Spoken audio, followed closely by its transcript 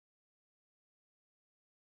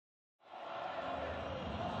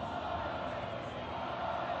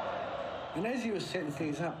And as you were setting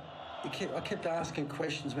things up, I kept asking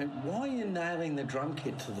questions, why are you nailing the drum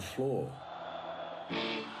kit to the floor?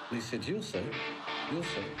 And he said, you'll see. And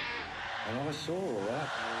I saw, all right.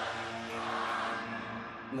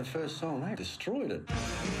 And the first song, they destroyed it.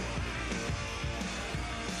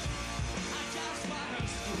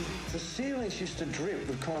 The ceilings used to drip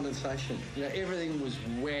with condensation. Everything was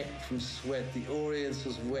wet from sweat. The audience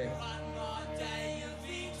was wet.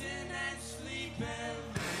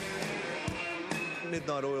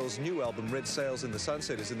 Midnight Oil's new album, Red Sails in the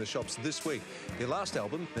Sunset, is in the shops this week. Their last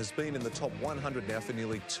album has been in the top 100 now for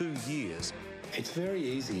nearly 2 years. It's very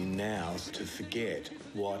easy now to forget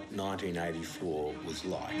what 1984 was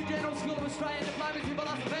like. General School of Australian Diplomacy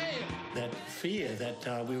Philosophy. That fear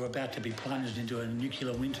that we were about to be plunged into a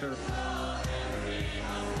nuclear winter.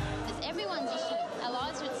 It's everyone's issue. Our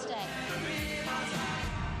lives are at stake.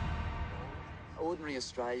 Ordinary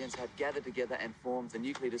Australians have gathered together and formed the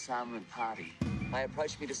Nuclear Disarmament Party. They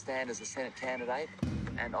approached me to stand as a Senate candidate,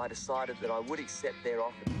 and I decided that I would accept their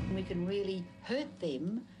offer. We can really hurt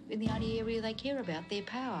them in the only area they care about, their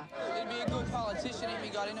power. He'd be a good politician if he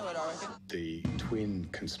got into it, I reckon. The twin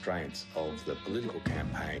constraints of the political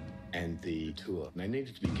campaign and the tour, they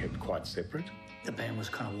needed to be kept quite separate. The band was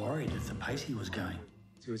kind of worried at the pace he was going.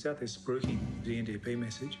 He was out there spruiking the NDP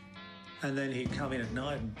message. And then he'd come in at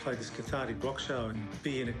night and play this cathartic rock show and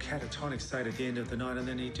be in a catatonic state at the end of the night, and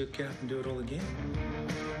then he'd just get up and do it all again.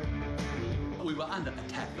 We were under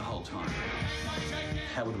attack the whole time.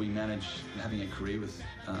 How would we manage having a career with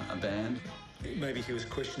a band? Maybe he was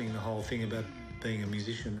questioning the whole thing about being a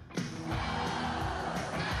musician.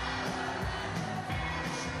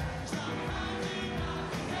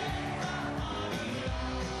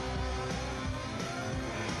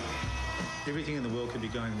 Everything in the world could be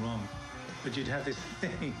going wrong, but you'd have this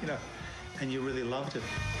thing, and you really loved it.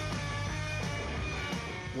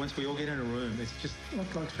 Once we all get in a room, it's just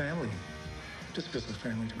like family. Just a business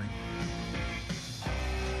family to me.